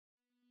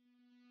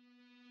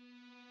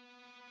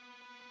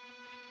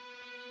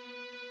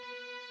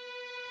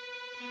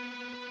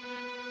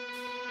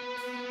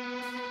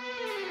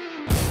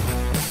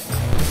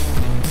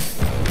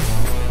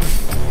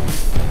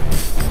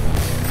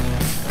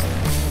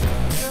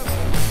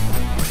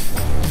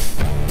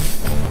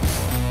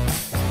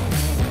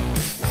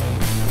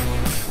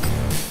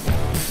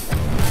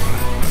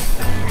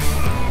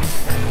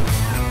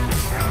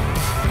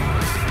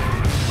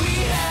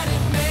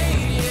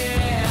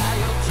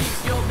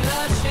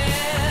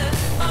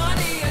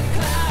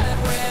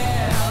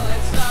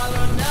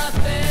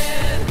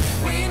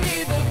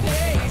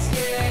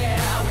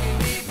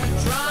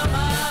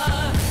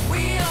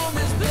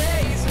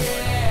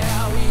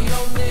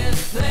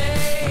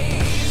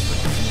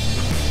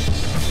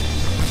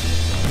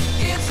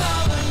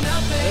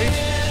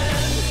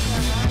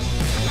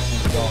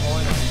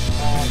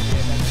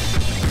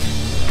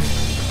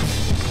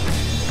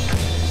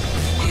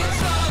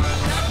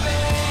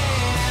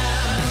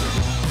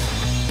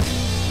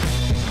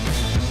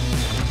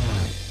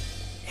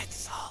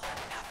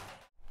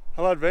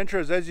Hello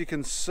adventurers, as you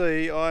can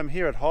see I'm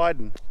here at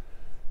Hyden,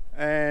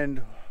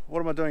 and what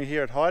am I doing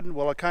here at Hyden?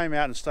 Well, I came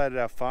out and stayed at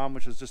our farm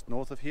which is just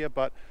north of here,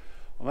 but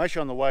I'm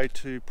actually on the way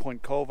to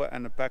Point Culver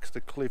and the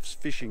Baxter Cliffs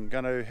fishing.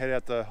 Going to head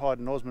out the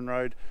Hyden Norseman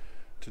Road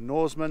to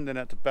Norseman, then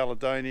out to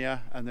Balladonia,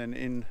 and then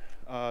in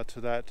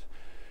to that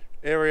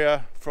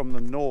area from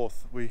the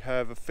north. We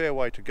have a fair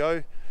way to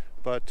go,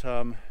 but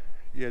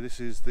yeah,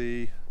 this is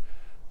the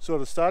sort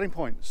of starting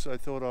point, so I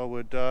thought I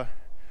would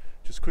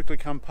just quickly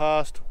come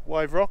past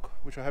Wave Rock,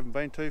 which I haven't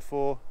been to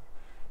for,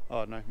 I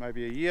don't know,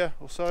 maybe a year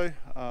or so.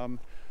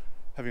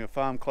 Having a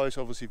farm close,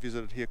 obviously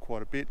visited here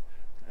quite a bit,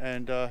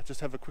 and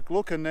just have a quick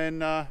look, and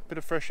then a bit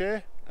of fresh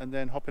air, and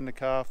then hop in the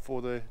car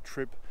for the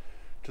trip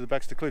to the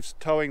Baxter Cliffs,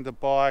 towing the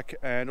bike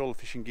and all the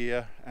fishing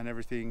gear and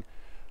everything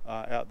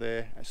out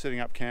there, setting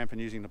up camp and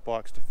using the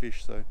bikes to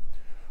fish. So,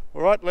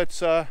 all right,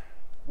 let's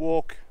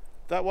walk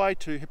that way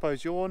to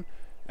Hippo's Yawn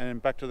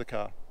and back to the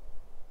car.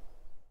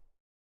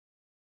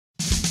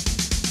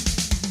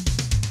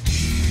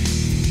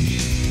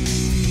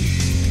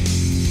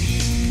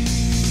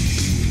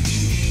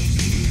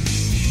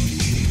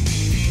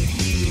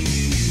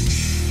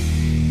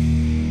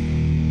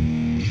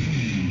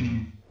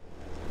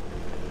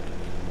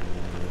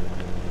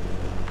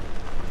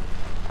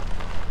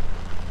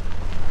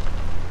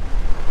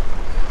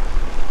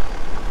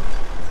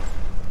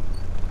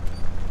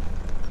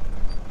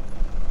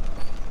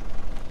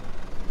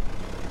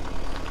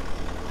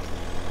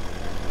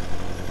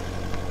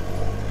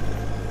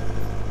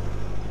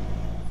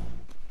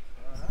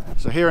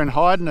 So here in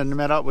Hyden, and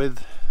met up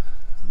with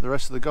the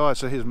rest of the guys.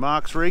 So here's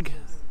Mark's rig,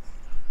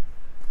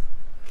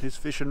 his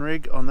fishing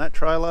rig on that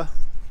trailer,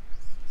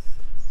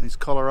 and his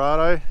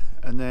Colorado,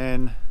 and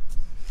then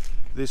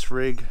this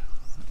rig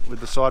with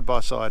the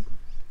side-by-side.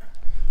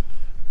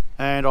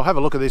 And I'll have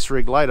a look at this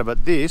rig later,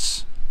 but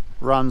this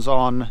runs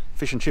on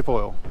fish and chip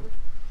oil,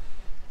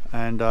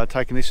 and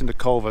taking this into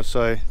Culver.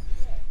 So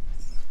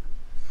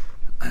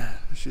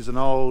she's an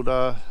old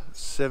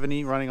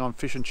 70 running on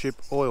fish and chip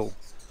oil.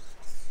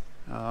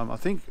 I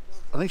think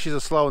she's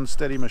a slow and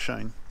steady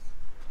machine.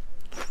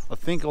 I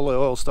think all the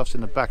oil stuff's in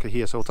the back of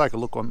here, so we'll take a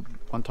look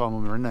one time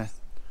when we're in there.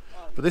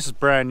 But this is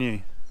brand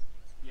new.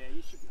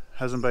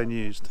 Hasn't been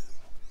used.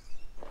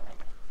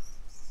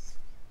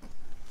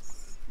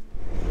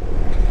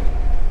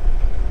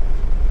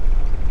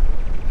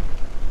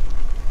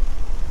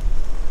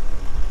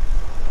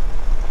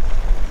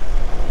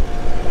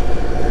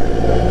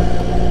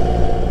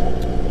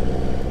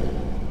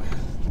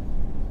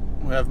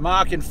 We have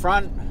Mark in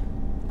front,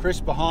 Chris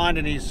behind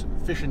in his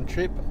fish and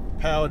chip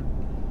powered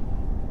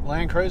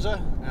Land Cruiser,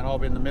 and I'll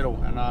be in the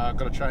middle, and I've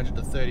got to change it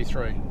to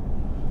 33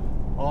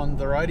 on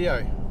the radio.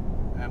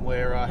 And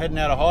we're heading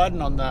out of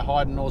Hyden on the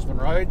Hyden Norseman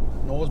Road.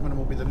 Norseman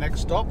will be the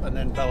next stop, and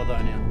then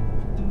Balladonia.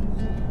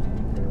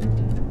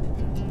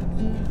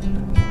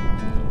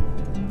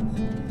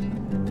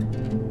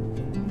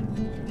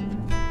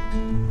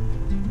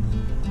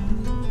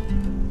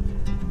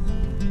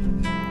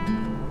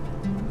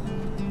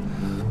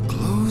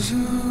 Close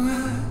your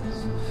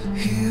eyes,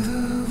 hear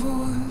the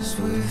voice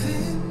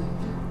within,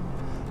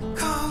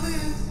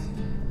 calling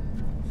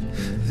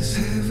this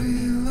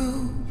heavy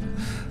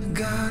load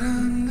got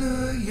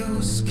under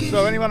your skin.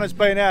 So anyone that's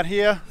been out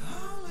here,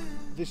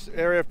 this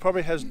area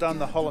probably has done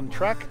the Holland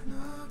track,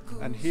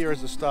 and here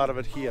is the start of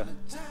it here,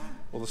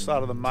 or the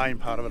start of the main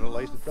part of it at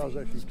least. It does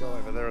actually go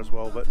over there as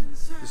well, but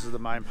this is the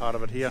main part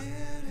of it here.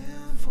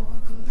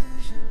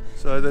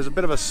 So there's a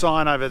bit of a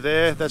sign over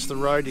there, that's the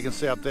road you can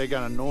see up there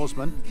going to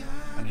Norseman,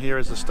 and here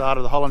is the start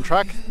of the Holland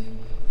track.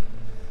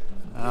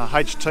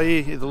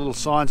 HT, the little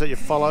signs that you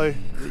follow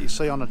that you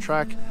see on the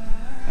track,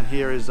 and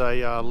here is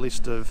a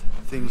list of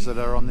things that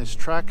are on this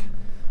track.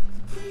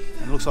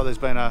 And it looks like there's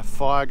been a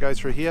fire go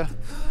through here.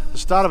 The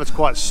start of it's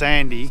quite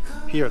sandy,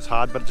 here it's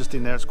hard, but just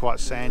in there it's quite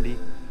sandy.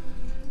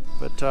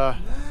 But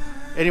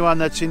anyone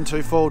that's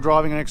into four-wheel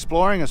driving and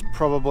exploring has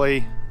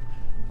probably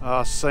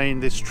seen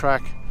this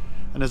track.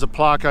 And there's a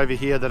plaque over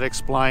here that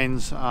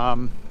explains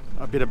a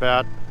bit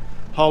about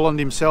Holland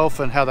himself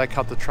and how they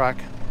cut the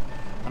track,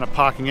 and a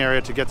parking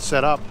area to get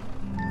set up.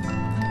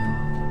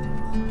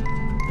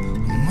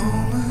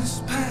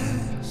 Moments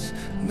pass,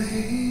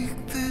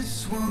 make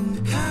this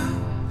one count.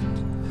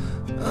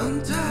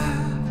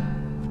 Untie,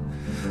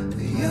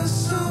 you're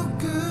so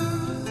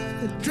good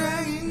at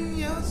dragging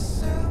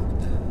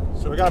yourself down.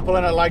 So we're going to pull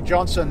in at Lake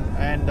Johnson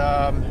and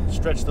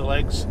stretch the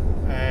legs,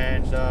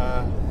 and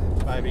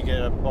maybe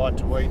get a bite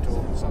to eat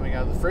or something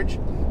out of the fridge,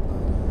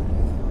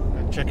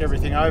 and check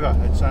everything over.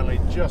 It's only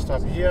just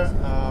up here.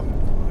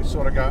 We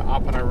sort of go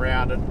up and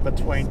around it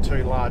between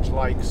two large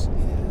lakes,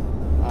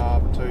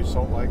 two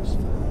salt lakes.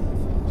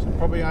 So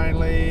probably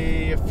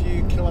only a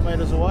few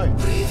kilometres away.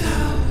 Breathe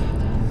out,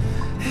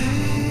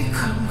 hey,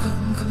 come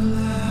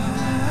alive.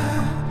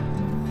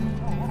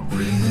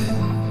 Breathe in,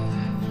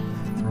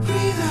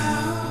 breathe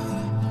out.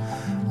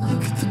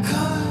 Look at the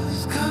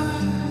colours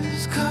around.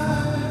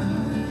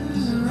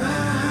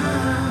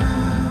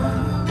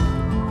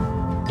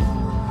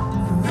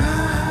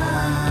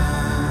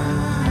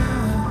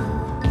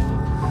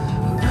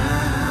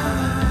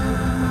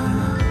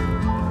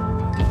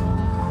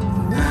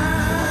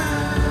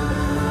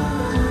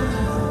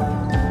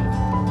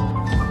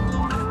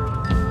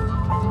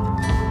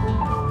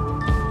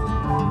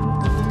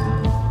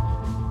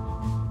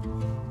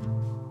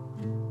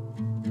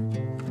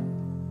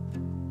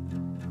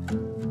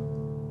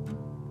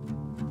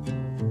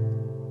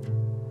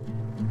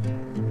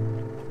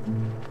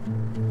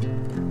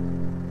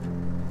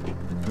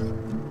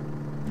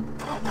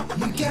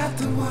 You got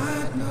the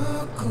white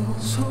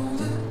knuckles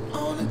holding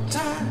on it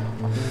tight,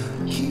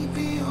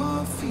 keeping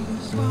your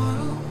fears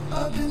bottled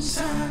up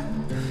inside,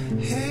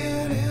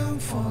 heading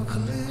for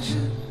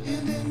collision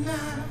in the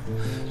night.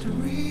 To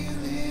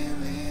really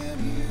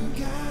live, you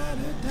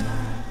gotta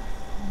die.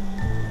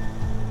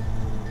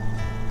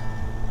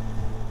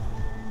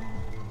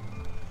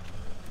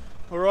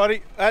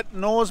 Alrighty, at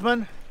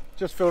Norseman,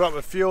 just filled up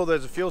with fuel.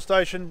 There's a fuel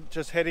station,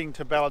 just heading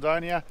to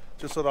Baladonia.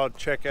 Just thought I'd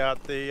check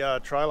out the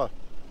trailer.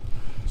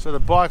 So the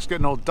bike's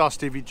getting all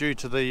dusty due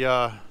to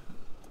the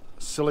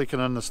silicone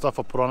and the stuff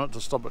I put on it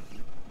to stop it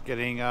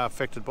getting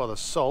affected by the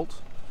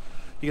salt.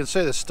 You can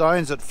see the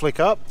stones that flick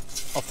up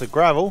off the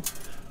gravel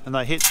and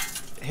they hit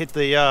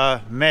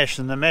the mesh,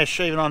 and the mesh,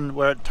 even on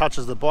where it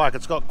touches the bike,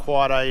 it's got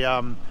quite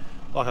a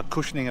like a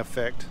cushioning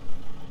effect,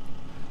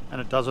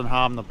 and it doesn't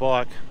harm the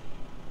bike.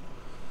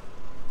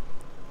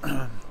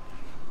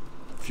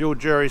 Fuel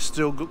jerrys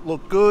still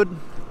look good.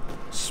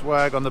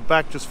 Swag on the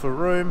back just for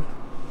room.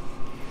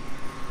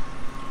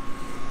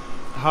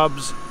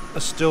 Hubs are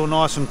still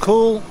nice and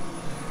cool.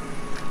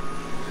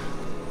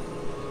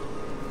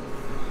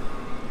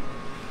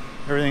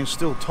 Everything's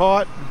still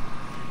tight.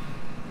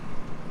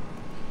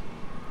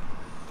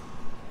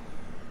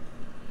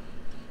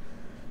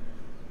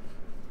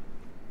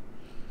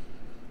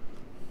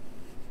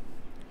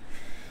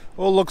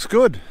 All looks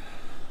good.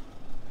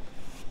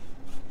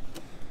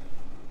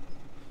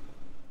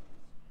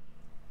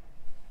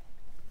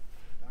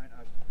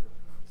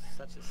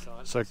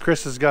 So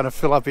Chris is going to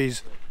fill up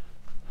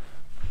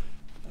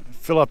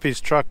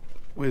his truck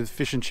with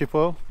fish and chip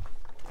oil.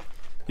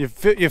 You've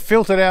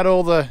filtered out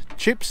all the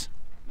chips?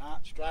 Nah,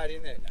 straight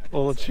in there. No,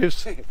 all the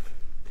chips?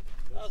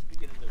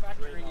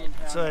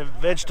 So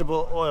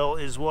vegetable oil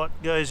is what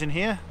goes in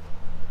here.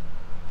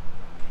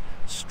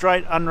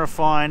 Straight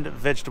unrefined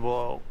vegetable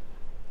oil.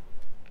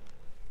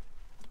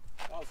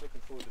 I was looking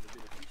forward to a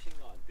bit of fishing,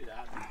 like a bit of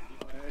hunting.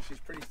 Yeah, she's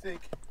pretty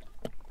thick.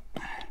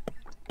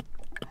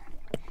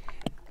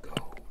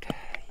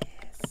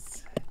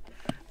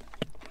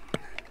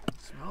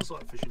 Smells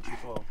like fish and chip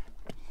oil.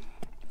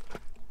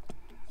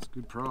 It's a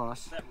good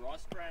price. Is that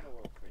rice bran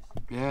oil, Chris?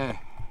 Yeah.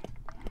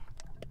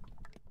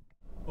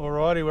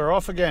 Alrighty, we're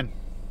off again.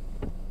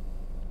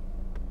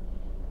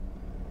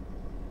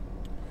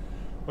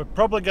 We're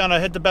probably going to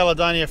head to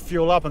Baladonia,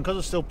 fuel up, and because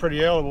it's still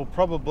pretty early, we'll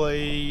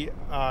probably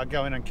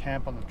go in and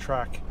camp on the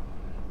track.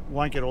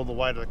 Won't get all the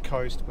way to the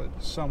coast,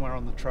 but somewhere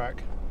on the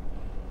track,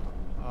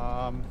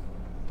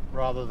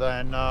 rather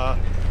than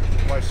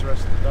waste the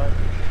rest of the day.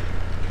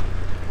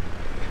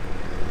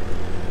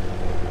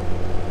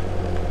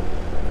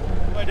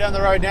 Way down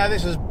the road now,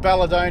 this is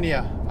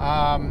Baladonia,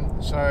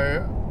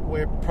 so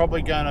we're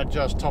probably going to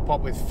just top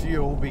up with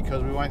fuel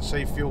because we won't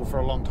see fuel for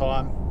a long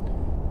time,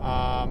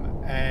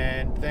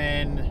 and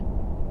then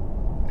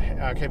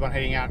keep on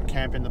heading out and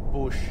camp in the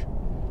bush.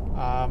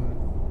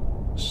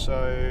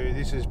 So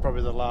this is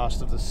probably the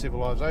last of the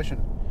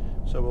civilization,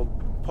 so we'll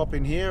pop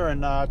in here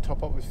and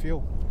top up with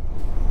fuel.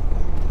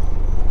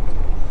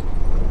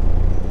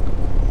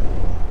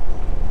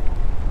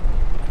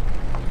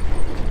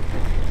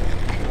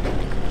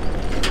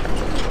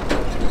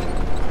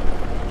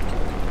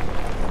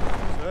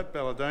 At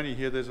Baladonia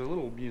here, there's a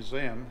little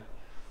museum.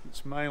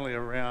 It's mainly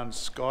around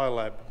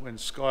Skylab, when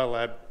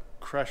Skylab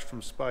crashed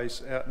from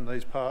space out in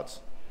these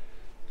parts.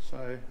 So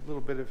a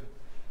little bit of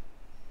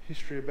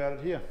history about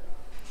it here.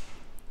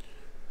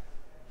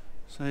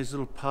 So these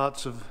little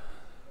parts of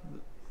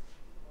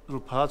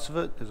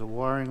it. There's a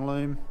wiring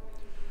loom,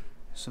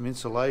 some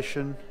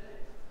insulation.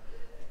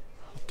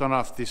 I don't know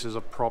if this is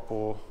a prop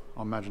or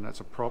I imagine that's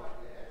a prop.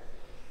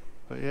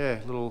 But yeah,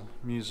 little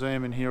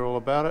museum in here all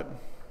about it.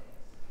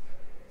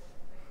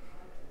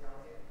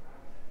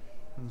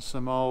 And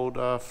some old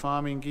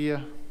farming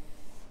gear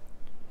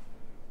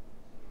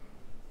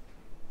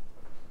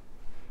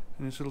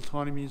in this little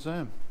tiny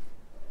museum.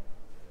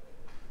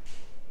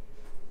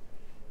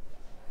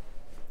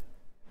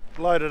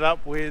 Loaded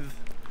up with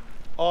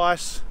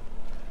ice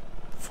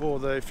for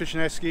the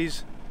fishing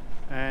eskies,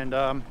 and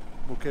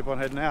we'll keep on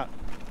heading out.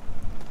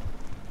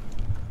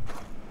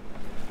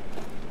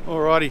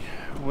 Alrighty,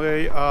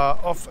 we are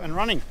off and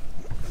running.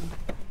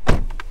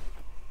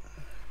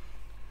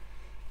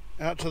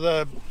 Out to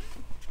the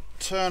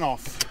turn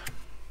off.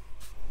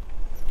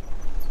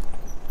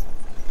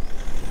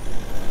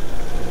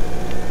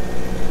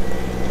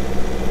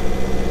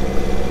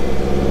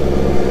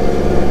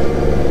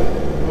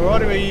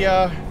 Alrighty, we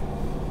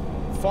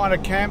find a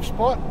camp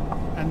spot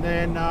and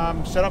then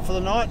set up for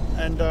the night,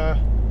 and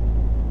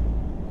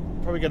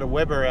probably get a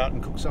Weber out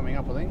and cook something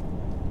up, I think.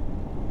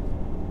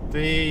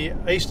 The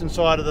eastern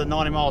side of the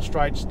 90-mile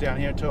straight's down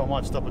here too. I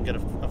might stop and get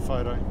a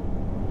photo.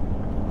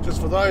 Just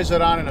for those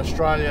that aren't in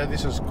Australia,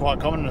 this is quite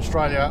common in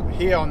Australia.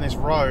 Here on this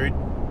road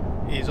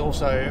is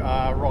also,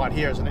 right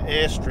here is an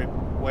airstrip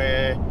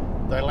where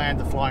they land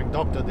the Flying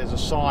Doctor. There's a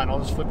sign. I'll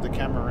just flip the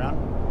camera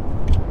around.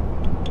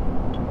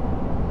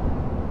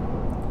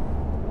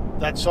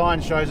 That sign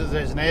shows that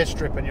there's an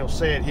airstrip, and you'll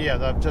see it here.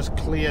 They've just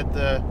cleared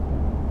the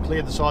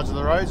sides of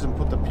the roads and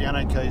put the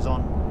piano keys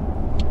on.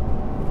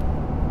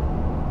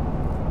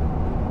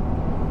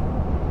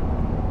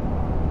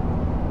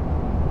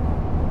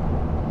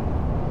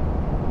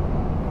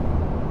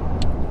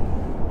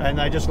 and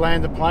they just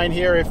land the plane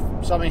here. If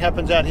something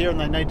happens out here and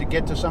they need to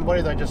get to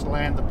somebody, they just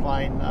land the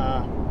plane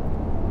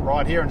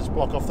right here and just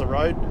block off the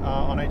road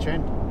on each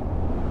end.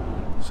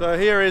 So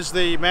here is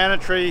the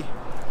mandatory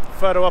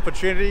photo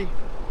opportunity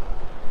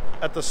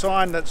at the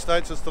sign that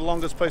states it's the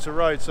longest piece of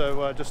road,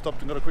 so just stopped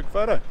and got a quick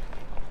photo.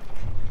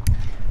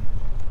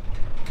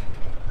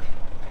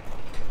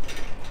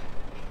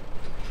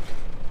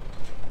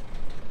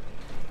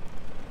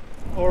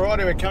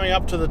 Alrighty, we're coming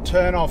up to the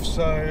turnoff,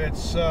 so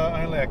it's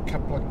only a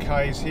couple of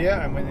k's here,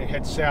 and when you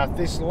head south,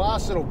 this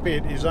last little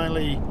bit is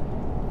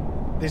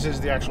this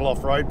is the actual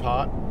off-road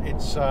part.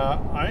 It's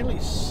only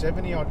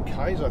 70 odd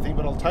k's I think,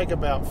 but it'll take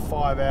about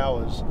 5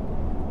 hours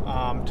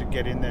to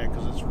get in there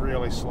because it's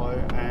really slow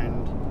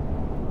and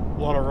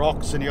a lot of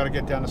rocks, and you got to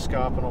get down the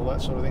scarp and all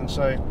that sort of thing.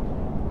 So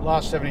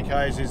last 70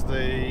 k's is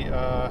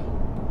the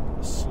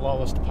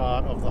slowest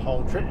part of the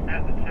whole trip.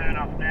 At the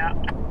turnoff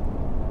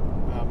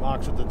now.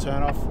 Mark's at the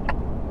turnoff,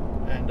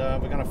 and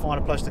we're going to find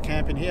a place to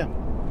camp in here.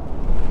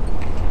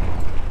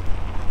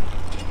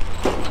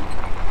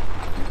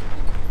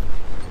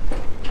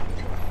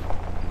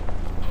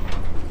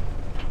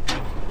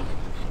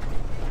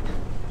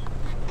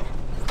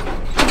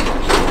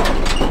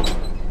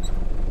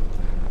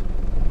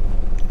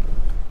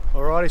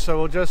 Alrighty, so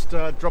we'll just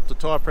drop the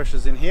tyre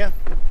pressures in here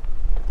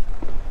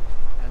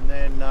and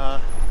then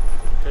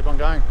keep on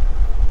going.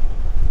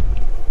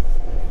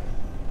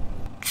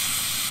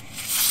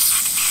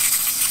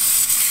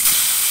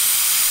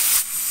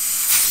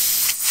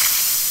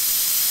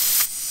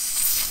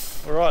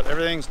 Alright,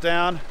 everything's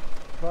down,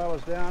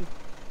 trailer's down.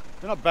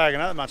 They're not bagging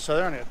out that much, so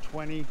they're only at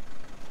 20. A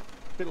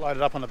bit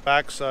loaded up on the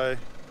back, so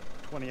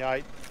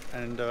 28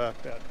 and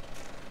about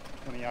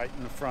 28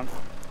 in the front.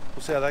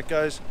 We'll see how that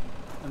goes.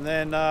 And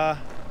then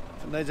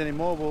if it needs any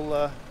more,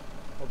 I'll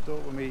do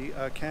it when we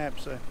camp.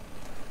 So,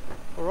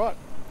 alright,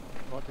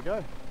 right to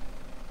go.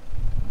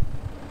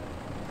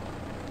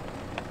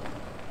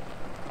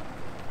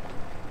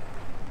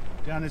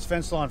 Down this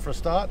fence line for a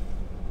start.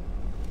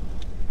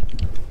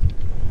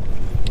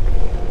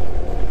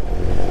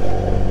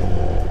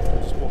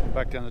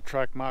 Back down the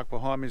track. Mark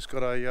behind me's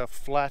got a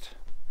flat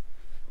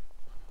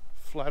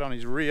on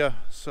his rear,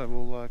 so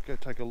we'll go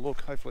take a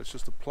look. Hopefully it's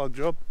just a plug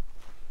job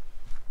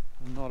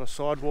and not a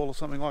sidewall or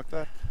something like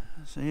that.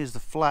 So here's the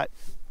flat.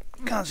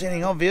 Can't see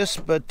anything obvious,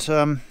 but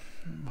we'll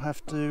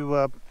have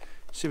to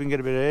see if we can get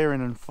a bit of air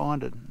in and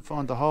find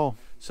the hole.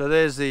 So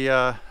there's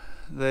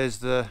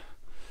the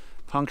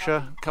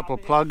puncture, a couple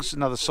of plugs,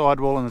 another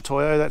sidewall in the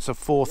Toyo. That's a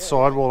fourth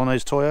sidewall on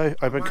these Toyo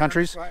open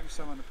countries.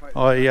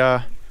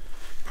 I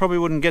probably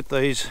wouldn't get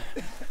these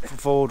for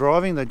four-wheel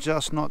driving, they're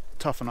just not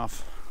tough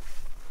enough.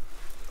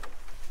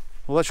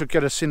 Well, that should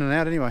get us in and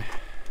out anyway.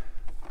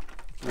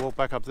 Walk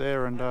back up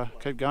there and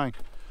keep going.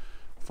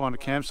 Find a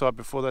campsite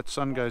before that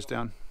sun goes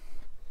down.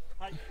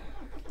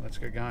 Let's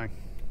get going.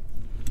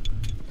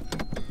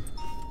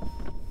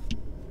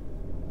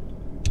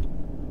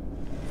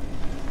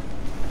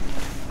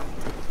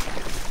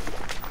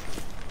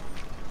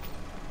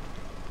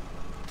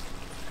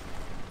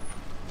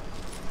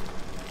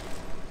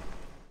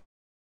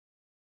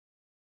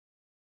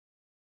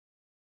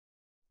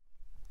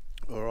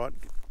 Alright,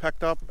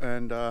 packed up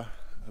and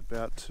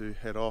about to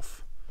head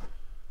off,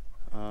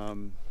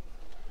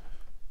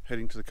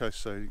 heading to the coast,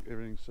 so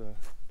everything's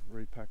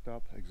repacked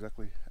up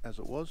exactly as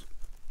it was.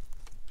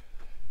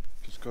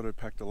 Just got to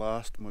pack the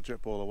last, my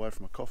jet boiler away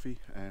from my coffee,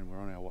 and we're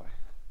on our way.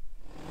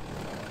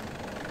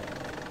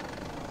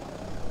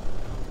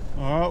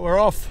 Alright, we're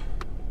off.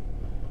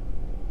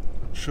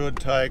 Should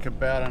take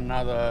about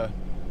another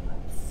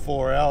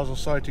 4 hours or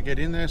so to get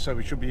in there, so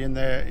we should be in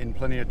there in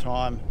plenty of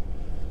time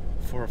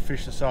for a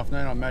fish this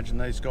afternoon. I imagine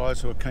these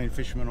guys who are keen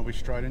fishermen will be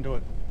straight into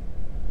it.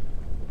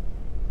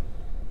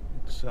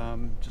 It's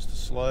just a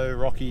slow,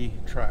 rocky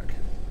track.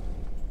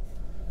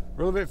 A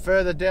little bit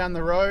further down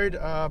the road,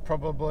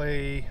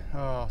 probably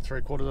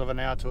 3/4 of an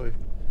hour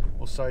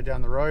or so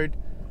down the road.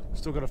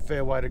 Still got a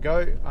fair way to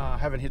go.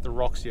 Haven't hit the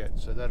rocks yet,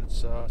 so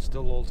that's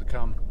still all to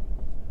come.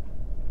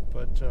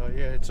 But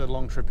yeah, it's a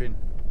long trip in,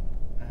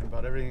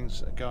 but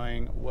everything's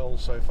going well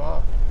so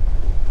far.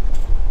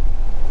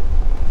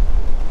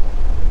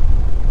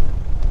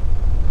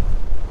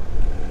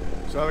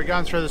 So we're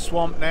going through the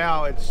swamp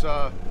now. It's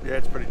yeah,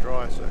 it's pretty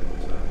dry, so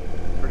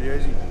it's pretty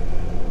easy.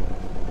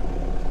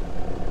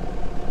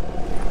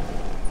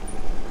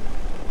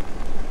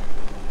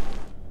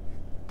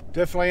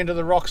 Definitely into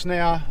the rocks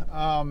now.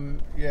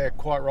 Yeah,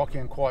 quite rocky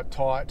and quite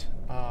tight.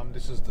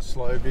 This is the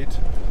slow bit,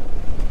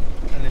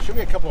 and there should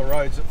be a couple of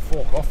roads that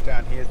fork off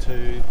down here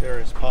to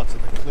various parts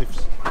of the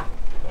cliffs.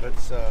 But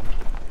it's yeah,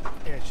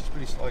 it's just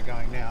pretty slow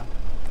going now.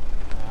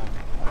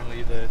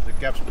 Only the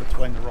gaps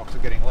between the rocks are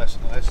getting less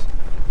and less.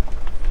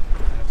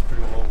 It's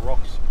pretty well all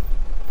rocks.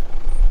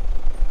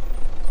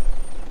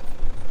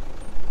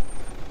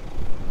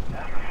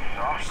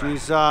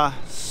 She's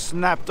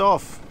snapped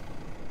off.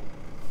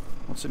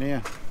 What's in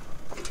here?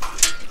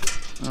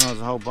 Oh,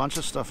 there's a whole bunch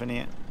of stuff in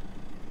here.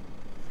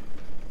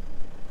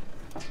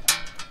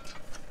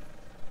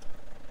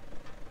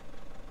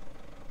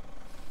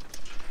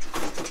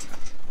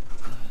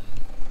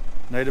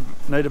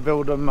 Need to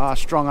build them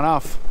strong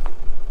enough.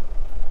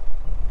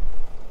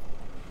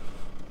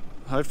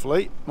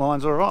 Hopefully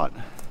mine's alright.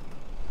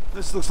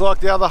 This looks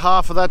like the other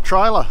half of that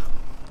trailer.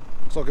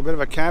 Looks like a bit of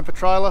a camper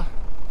trailer.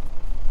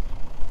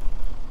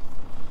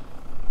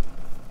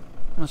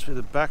 Must be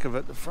the back of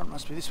it. The front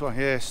must be this one.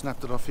 Yeah,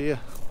 snapped it off here.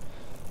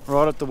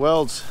 Right at the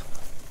welds.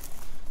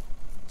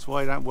 That's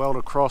why you don't weld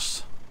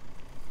across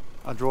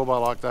a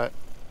drawbar like that.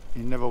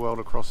 You never weld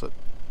across it.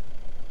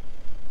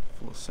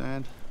 Full of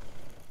sand.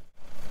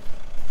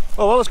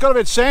 Oh, well, it's got a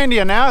bit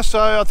sandier now,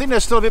 so I think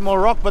there's still a bit more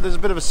rock, but there's a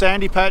bit of a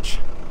sandy patch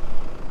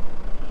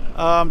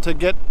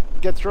to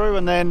get through,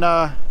 and then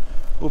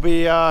we'll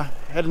be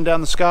heading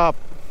down the scarp.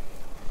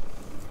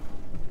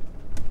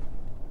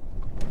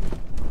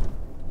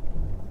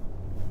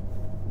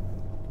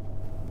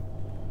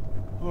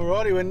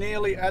 Alrighty, we're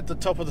nearly at the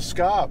top of the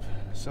scarp,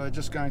 so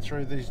just going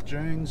through these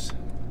dunes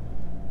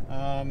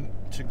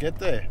to get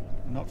there.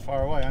 Not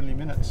far away, only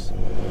minutes.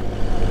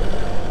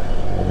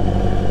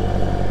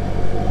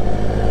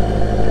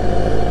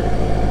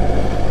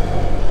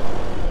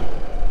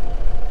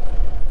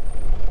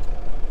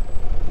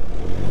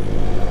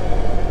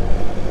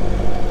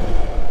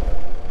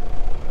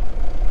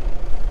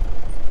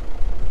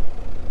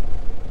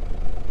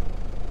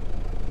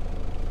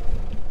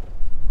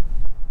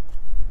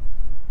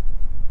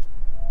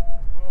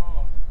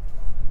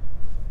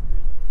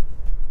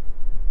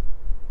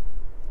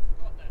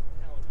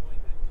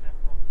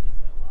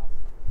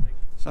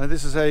 So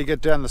this is how you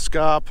get down the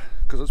scarp,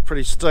 because it's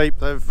pretty steep.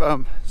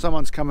 They've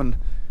someone's come and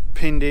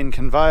pinned in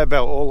conveyor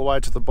belt all the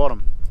way to the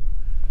bottom.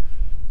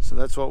 So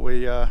that's what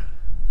we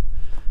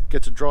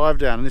get to drive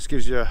down, and this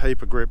gives you a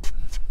heap of grip.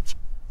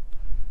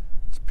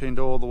 It's pinned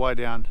all the way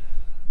down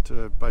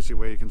to basically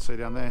where you can see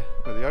down there,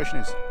 where the ocean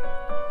is.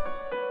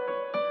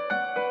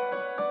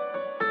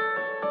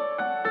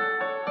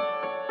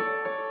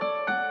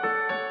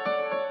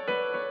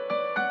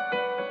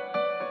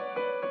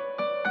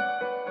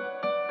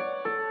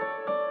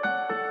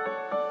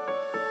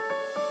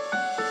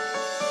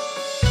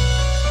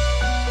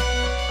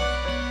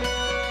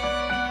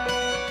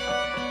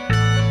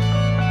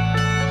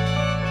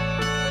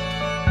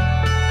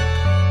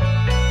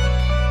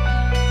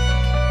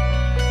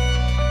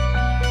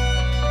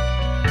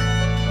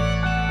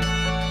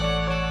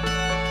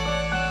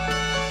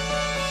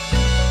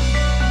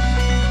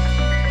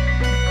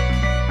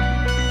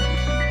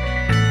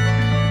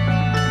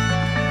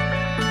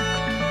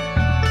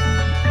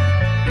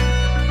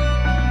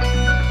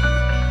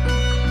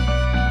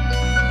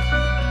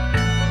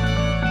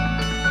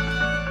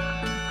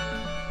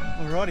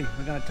 Alrighty,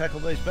 we're going to tackle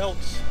these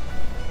belts.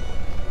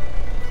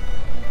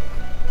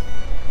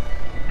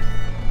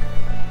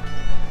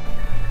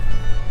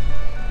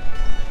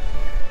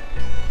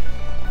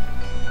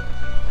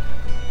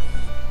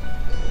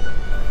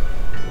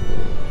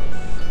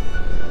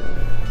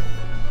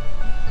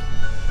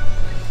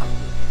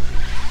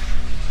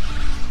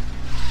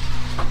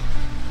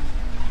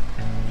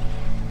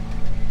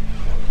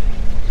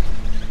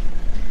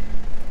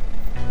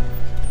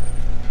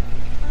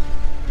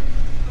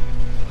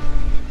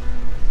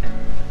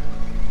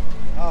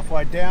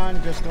 Halfway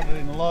down, just got it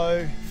in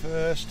low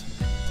first,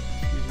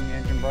 using the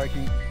engine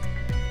braking.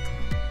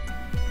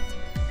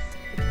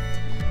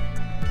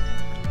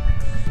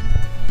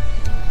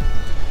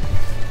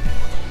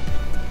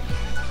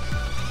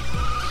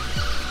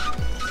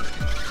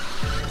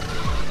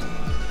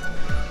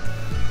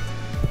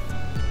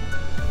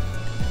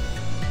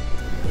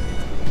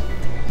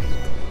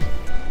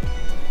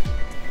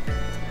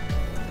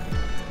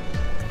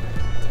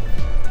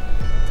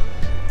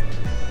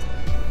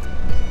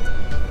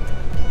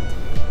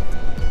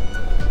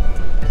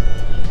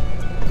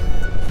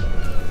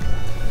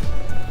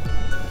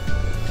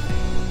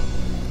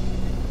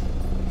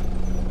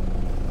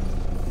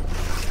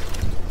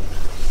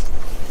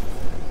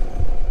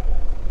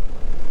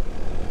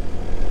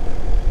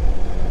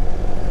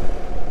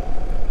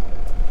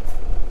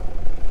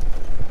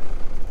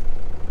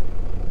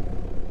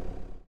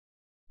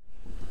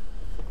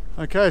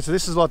 Okay, so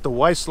this is like the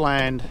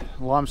wasteland,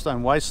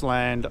 limestone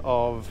wasteland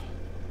of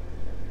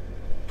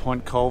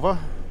Point Culver.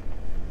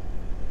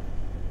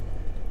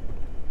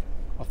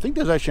 I think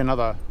there's actually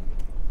another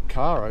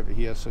car over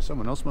here, so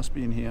someone else must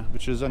be in here,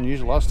 which is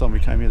unusual. Last time we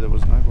came here there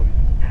was nobody.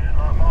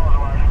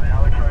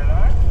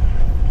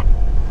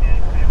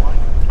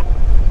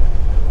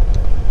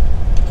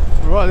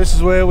 Right, this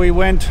is where we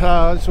went,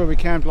 this is where we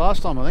camped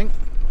last time, I think.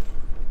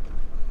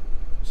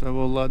 So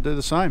we'll do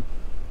the same.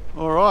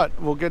 Alright,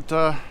 we'll get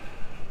the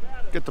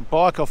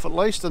bike off at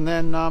least, and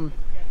then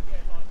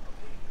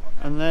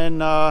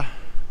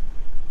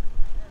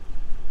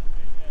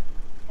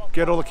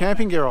get all the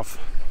camping gear off.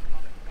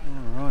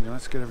 Alright,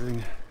 let's get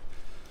everything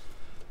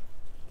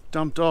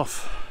dumped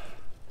off.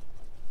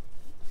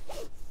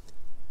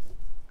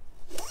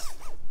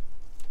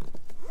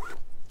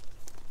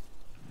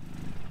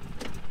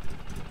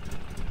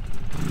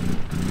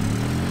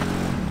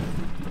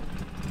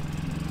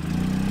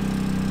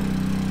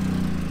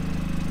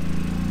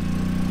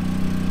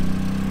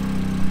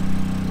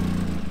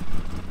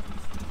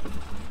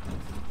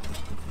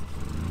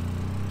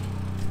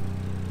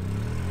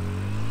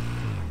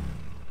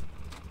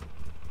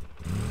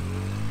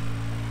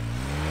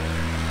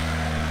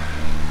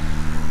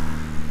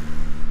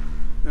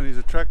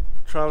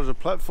 trailer to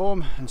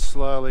platform and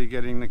slowly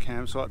getting the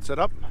campsite set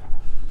up.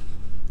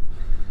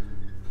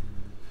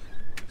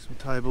 Some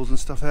tables and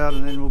stuff out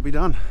and then we'll be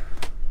done.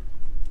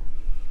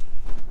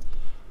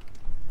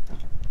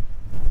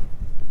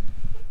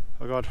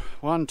 I've got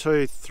 1,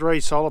 2, 3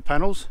 solar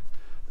panels.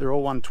 They're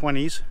all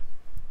 120s.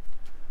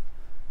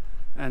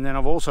 And then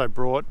I've also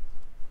brought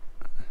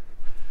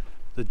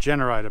the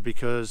generator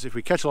because if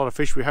we catch a lot of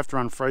fish we have to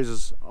run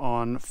freezers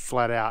on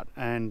flat out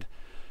and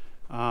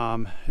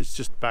it's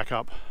just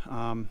backup.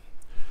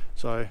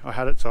 So I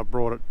had it, so I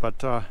brought it,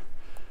 but I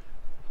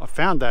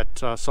found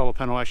that solar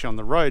panel actually on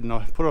the road and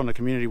I put it on the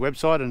community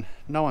website and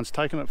no one's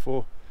taken it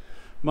for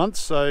months,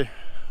 so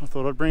I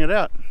thought I'd bring it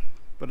out.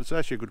 But it's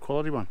actually a good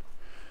quality one.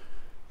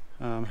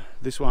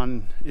 This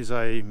one is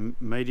a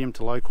medium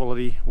to low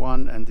quality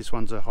one and this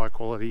one's a high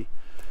quality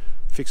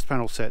fixed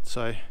panel set.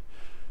 So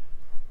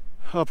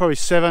probably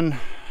 7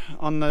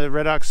 on the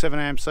Red Arc, 7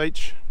 amps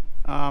each.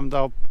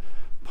 They'll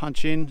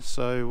punch in,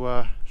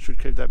 so should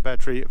keep that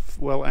battery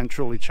well and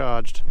truly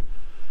charged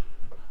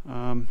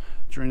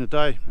during the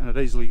day, and it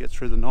easily gets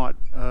through the night.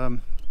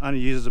 Only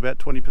uses about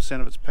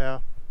 20% of its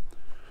power,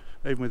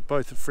 even with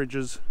both the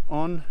fridges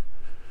on.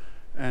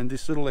 And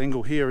this little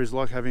angle here is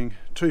like having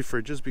 2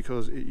 fridges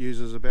because it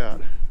uses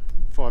about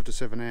 5 to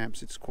 7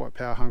 amps. It's quite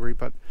power hungry,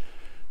 but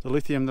the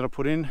lithium that I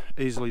put in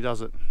easily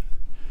does it.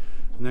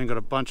 And then got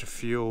a bunch of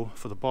fuel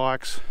for the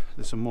bikes.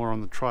 There's some more on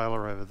the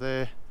trailer over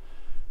there,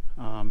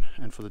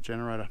 and for the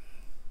generator.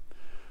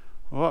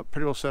 All right,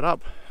 pretty well set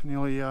up.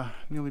 Nearly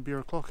beer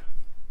o'clock.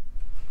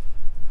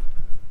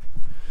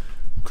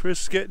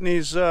 Chris getting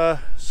his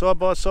side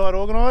by side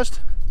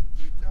organised.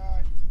 It's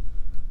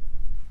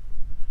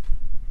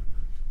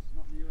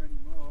not new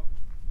anymore.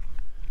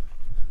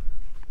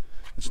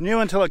 It's new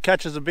until it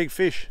catches a big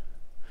fish.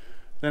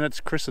 Then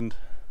it's christened.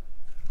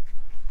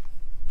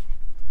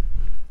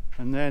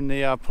 And then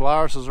the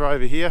Polarises are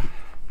over here.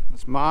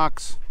 It's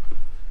Mark's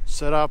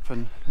set up,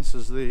 and this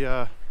is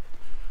the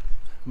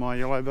my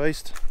yellow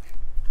beast.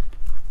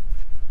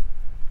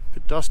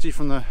 Bit dusty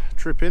from the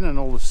trip in and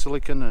all the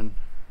silicon and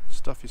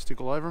stuff you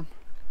stick all over them.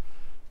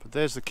 But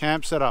there's the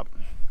camp set up.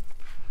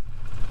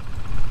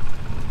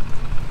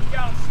 You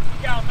going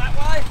that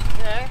way?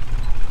 Yeah.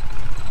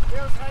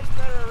 Feels tastes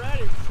better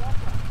already.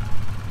 Shocker.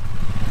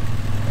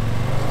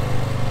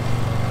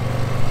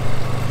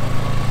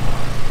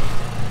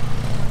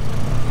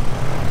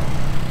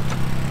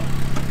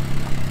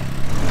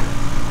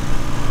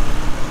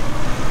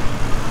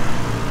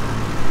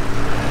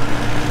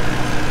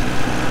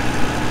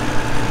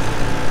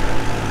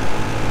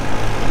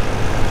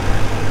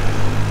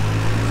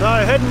 So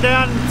heading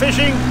down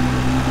fishing,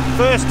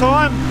 first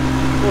time.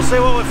 We'll see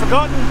what we've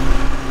forgotten.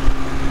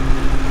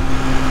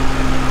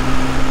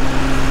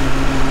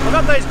 I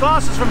got these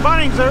glasses from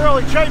Bunnings. They're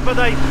really cheap, but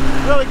they're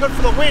really good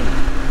for the wind.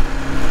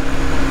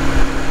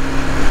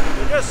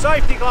 They're just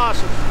safety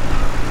glasses.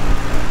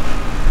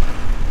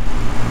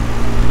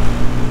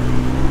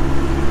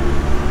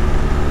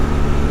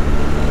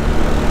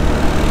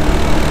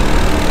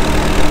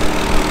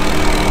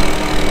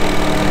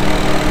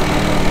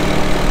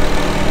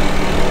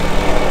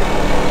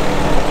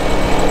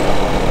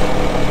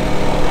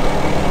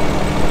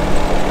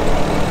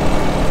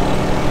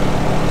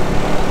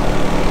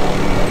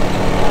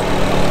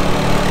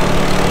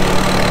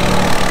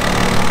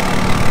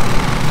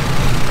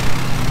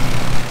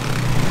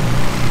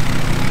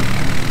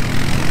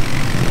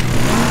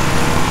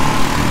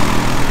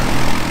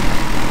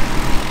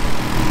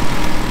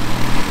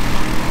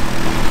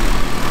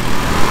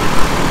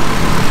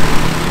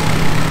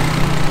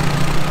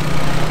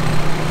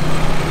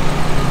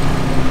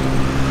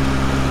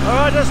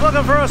 Just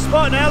looking for a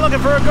spot now, looking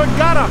for a good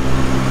gutter.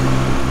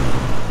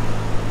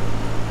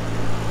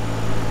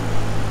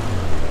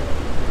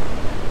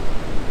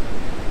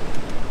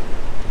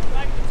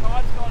 Maybe the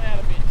tide's gone out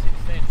a bit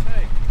since then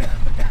too.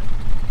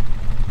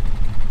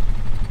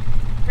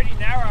 Pretty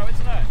narrow,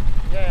 isn't it?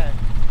 Yeah.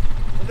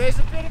 Well, there's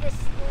a bit of a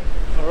split.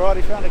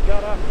 Alrighty, found a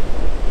gutter.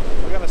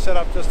 We're going to set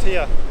up just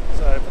here.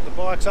 So put the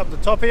bikes up the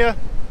top here,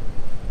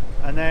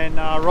 and then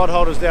rod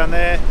holders down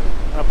there.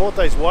 And I bought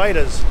these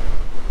waders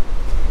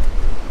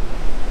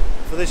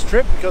for this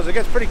trip because it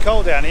gets pretty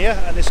cold down here,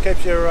 and this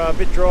keeps you a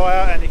bit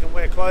drier and you can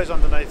wear clothes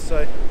underneath.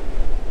 So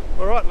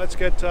alright, let's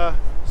get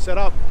set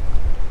up.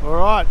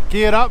 Alright,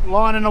 geared up,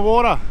 line in the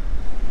water,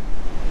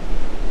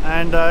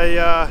 and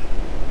a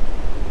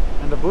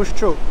bush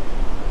chook.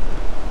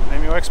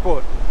 Name your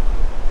export.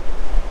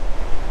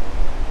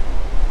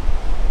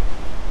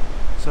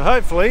 So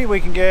hopefully we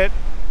can get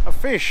a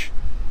fish,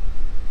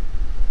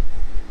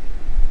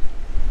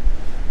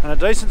 and a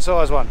decent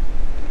sized one.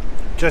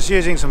 Just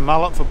using some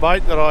mullet for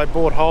bait that I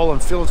bought whole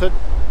and filleted.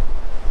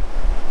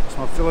 That's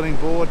my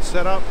filleting board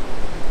set up.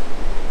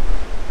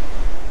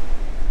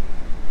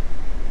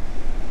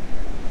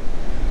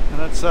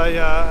 And it's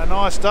a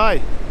nice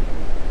day,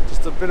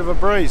 just a bit of a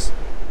breeze.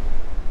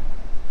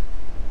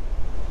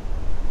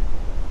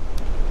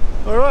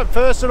 Alright,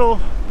 first little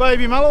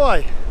baby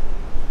mulloway.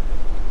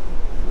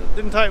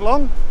 Didn't take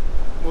long.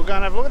 We'll go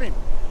and have a look at him.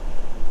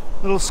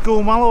 Little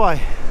school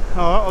mulloway.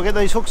 Alright, I'll get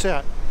these hooks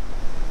out.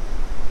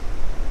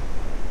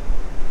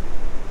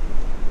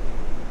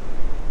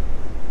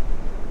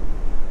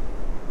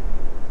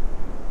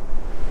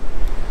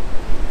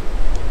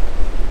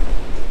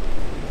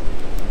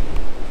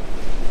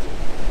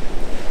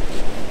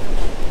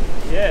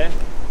 Yeah.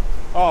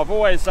 Oh, I've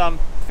always found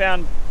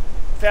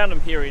them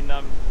here in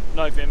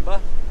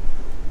November.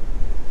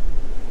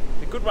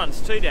 The good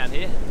ones too down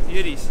here,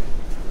 beauties.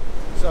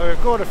 So we've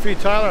caught a few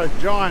tailor,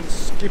 a giant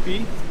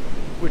skippy,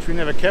 which we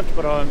never kept,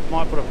 but I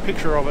might put a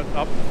picture of it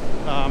up.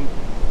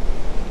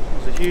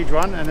 It's a huge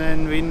one, and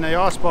then in the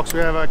ice box we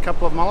have a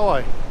couple of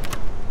mulloway,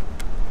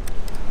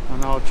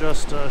 and I'll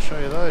just show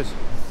you those.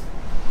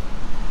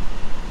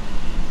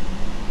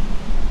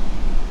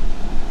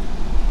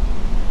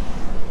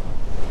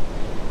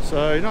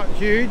 So not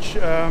huge.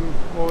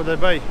 What would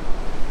they be?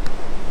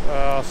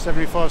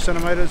 75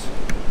 centimetres,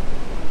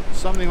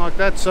 something like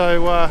that.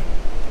 So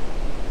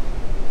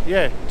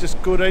yeah,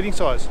 just good eating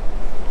size.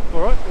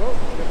 All right, well,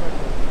 get back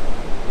to it.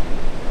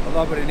 I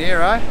love it in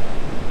here, eh?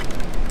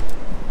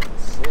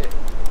 Sick.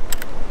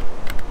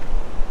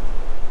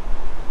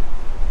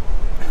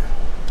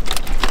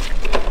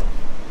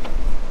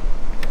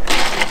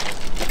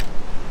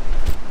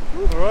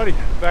 Alrighty,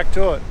 back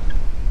to it.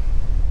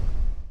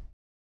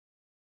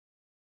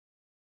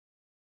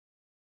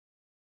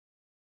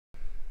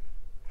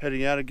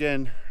 Heading out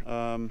again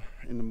in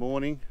the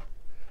morning.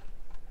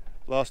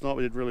 Last night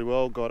we did really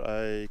well, got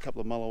a couple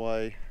of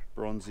mulloway,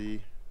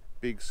 bronzy,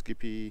 big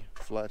skippy,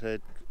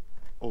 flathead,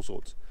 all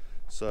sorts.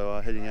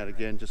 So heading out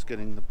again, just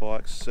getting the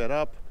bikes set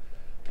up.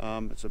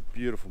 It's a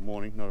beautiful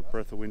morning, not a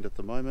breath of wind at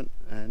the moment,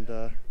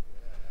 and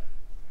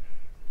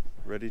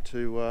ready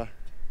to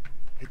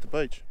hit the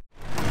beach.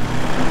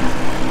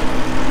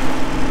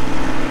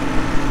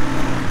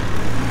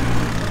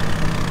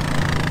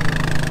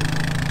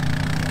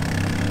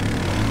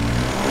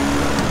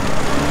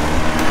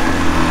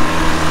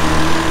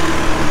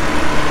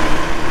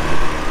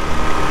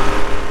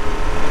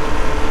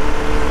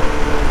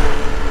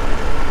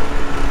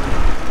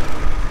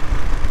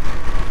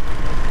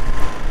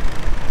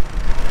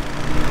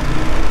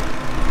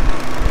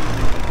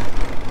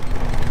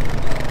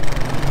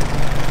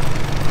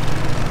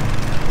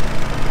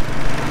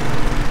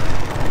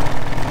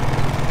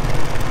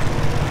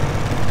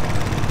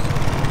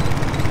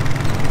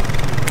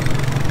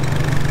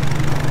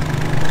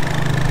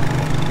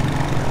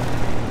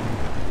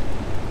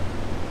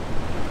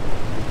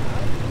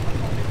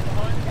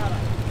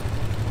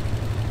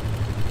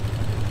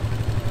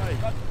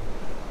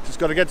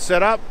 Got to get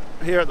set up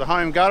here at the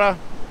home gutter,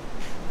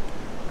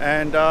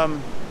 and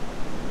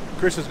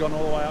Chris has gone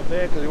all the way up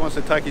there because he wants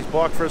to take his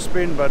bike for a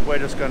spin, but we're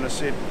just going to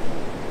sit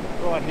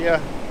right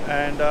here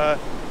and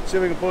see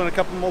if we can pull in a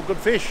couple more good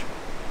fish.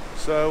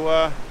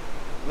 So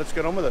let's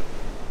get on with it.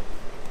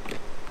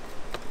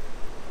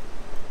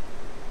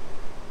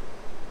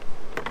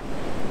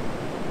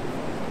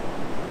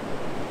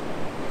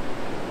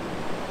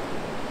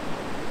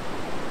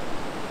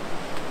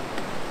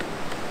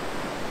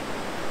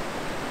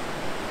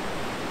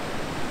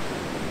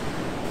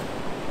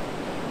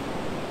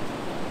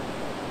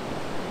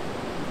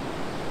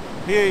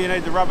 Here you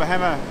need the rubber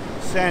hammer.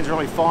 Sand's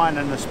really fine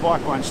and the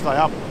spike won't stay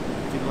up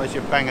unless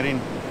you bang it in.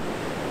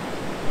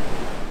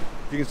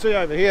 You can see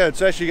over here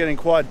it's actually getting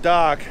quite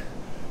dark,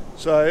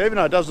 so even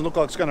though it doesn't look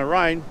like it's going to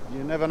rain,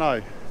 you never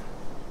know.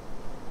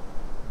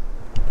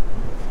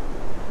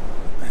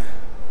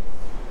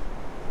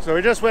 So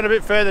we just went a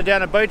bit further down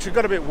the beach. It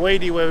got a bit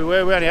weedy where we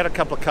were. We only had a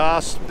couple of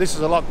casts. This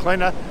is a lot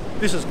cleaner.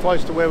 This is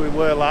close to where we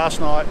were last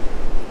night,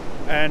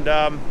 and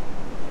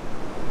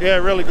yeah,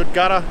 really good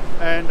gutter,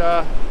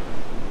 and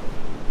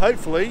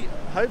hopefully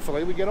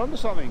we get onto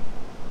something.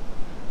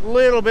 A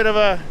little bit of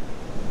a,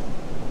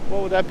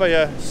 what would that be,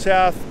 a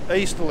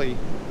southeasterly,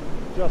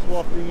 just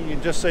wafting. You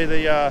can just see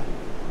the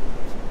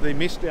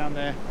mist down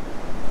there.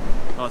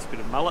 Nice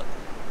bit of mullet.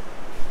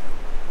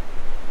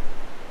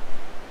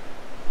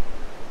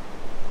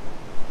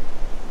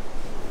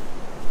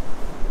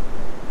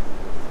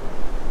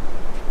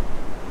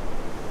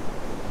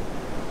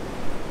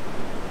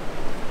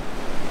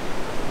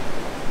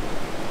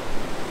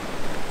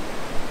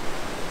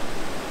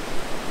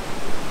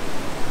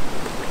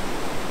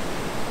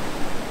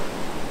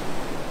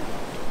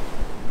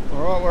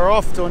 Alright, we're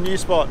off to a new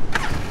spot.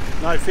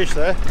 No fish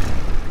there.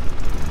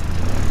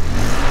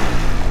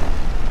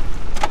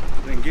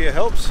 Then gear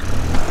helps. So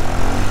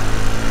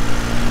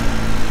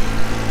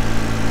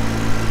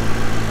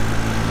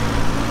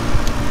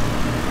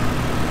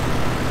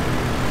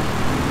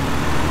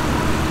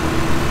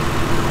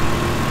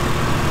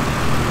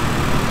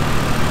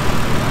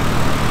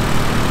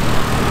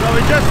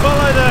we just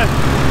follow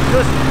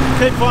just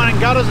keep finding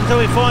gutters until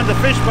we find the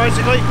fish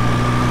basically.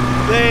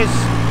 There's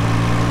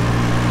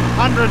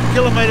 100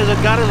 kilometres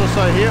of gutters or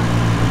so here.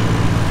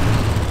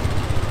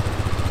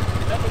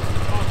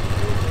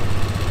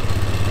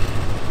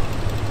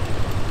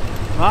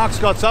 Mark's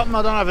got something,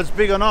 I don't know if it's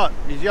big or not.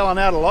 He's yelling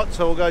out a lot,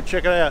 so we'll go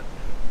check it out.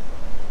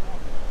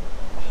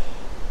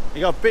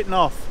 He got bitten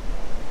off.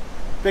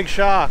 Big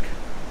shark.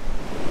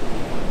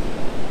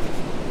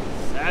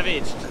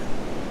 ravaged.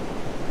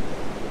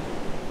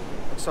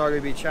 Looks like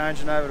we'll be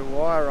changing over to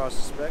wire, I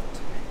suspect.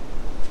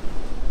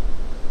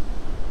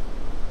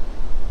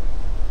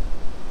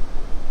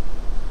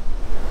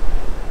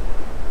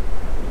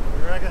 What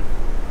do you reckon?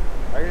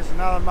 I guess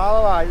another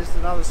mulloway, just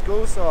another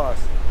school size.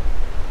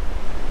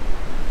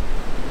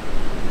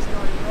 Just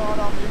going right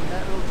on in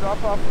that little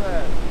drop off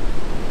there.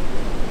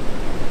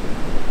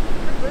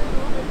 Could be a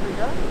little bit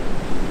bigger.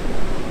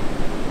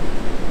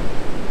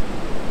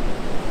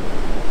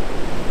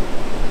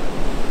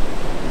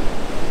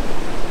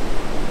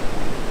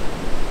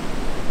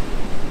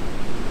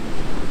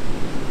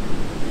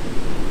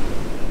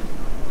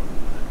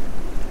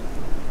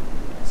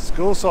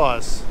 School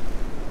size.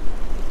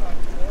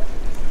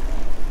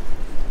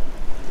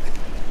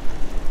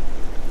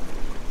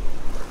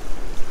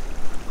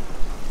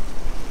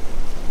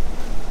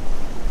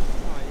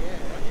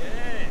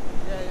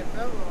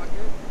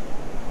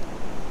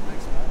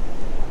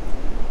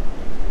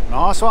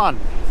 Nice one.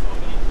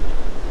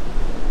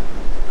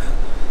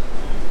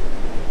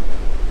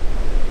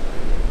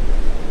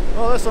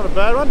 Well, that's not a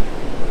bad one. I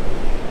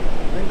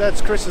think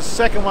that's Chris's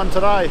second one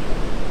today.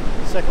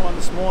 Second one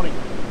this morning.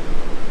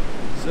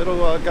 So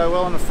it'll go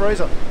well in the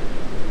freezer.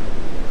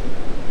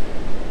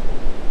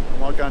 I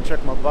might go and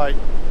check my bait.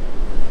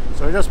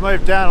 So we just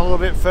moved down a little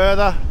bit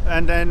further,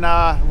 and then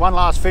one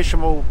last fish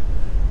and we'll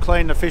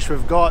clean the fish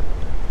we've got.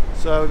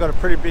 So we've got a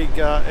pretty big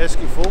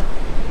esky full.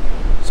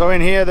 So in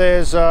here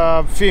there's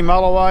a few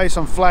mulloway,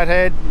 some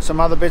flathead, and some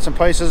other bits and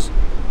pieces.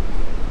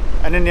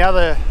 And in the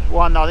other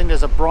one, I think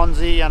there's a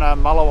bronzy and a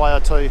mulloway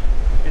or two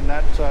in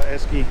that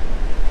esky.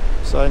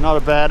 So not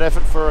a bad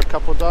effort for a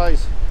couple of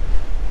days.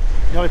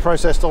 Nearly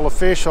processed all the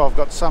fish. I've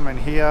got some in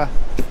here,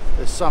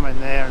 there's some in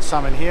there and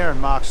some in here,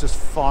 and Mark's just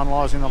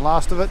finalising the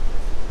last of it.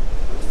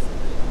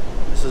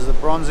 This is the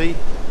bronzy.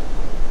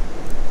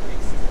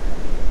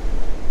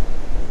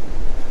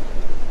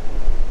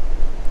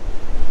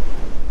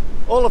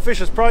 All the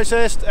fish is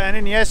processed, and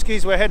in the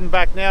eskies we're heading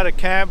back now to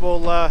camp.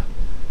 We'll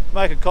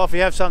make a coffee,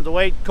 have something to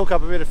eat, cook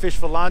up a bit of fish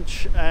for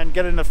lunch, and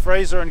get in the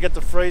freezer and get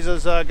the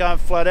freezers going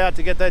flat out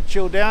to get that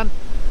chilled down,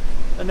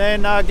 and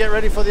then get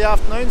ready for the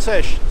afternoon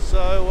sesh.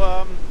 So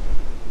a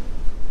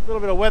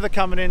little bit of weather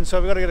coming in, so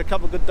we've got to get a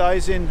couple of good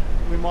days in.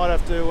 We might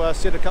have to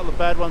sit a couple of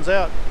bad ones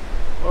out.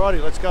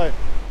 Alrighty, let's go.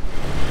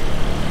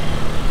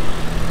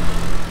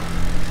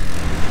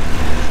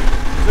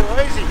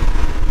 Too easy.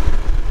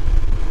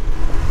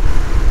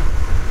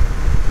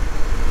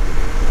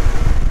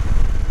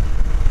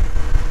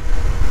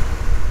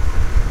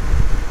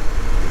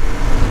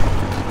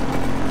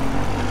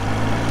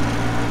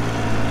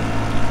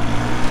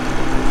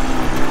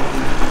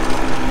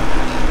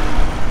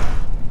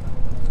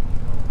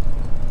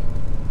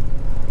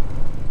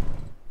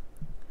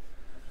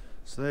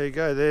 So there you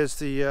go, there's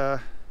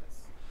the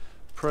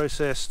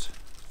processed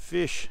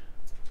fish.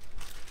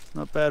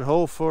 Not bad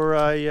haul for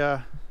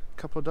a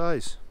couple of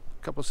days,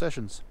 couple of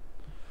sessions.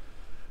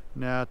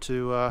 Now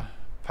to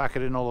pack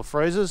it in all the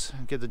freezers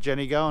and get the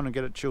Jenny going and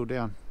get it chilled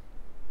down.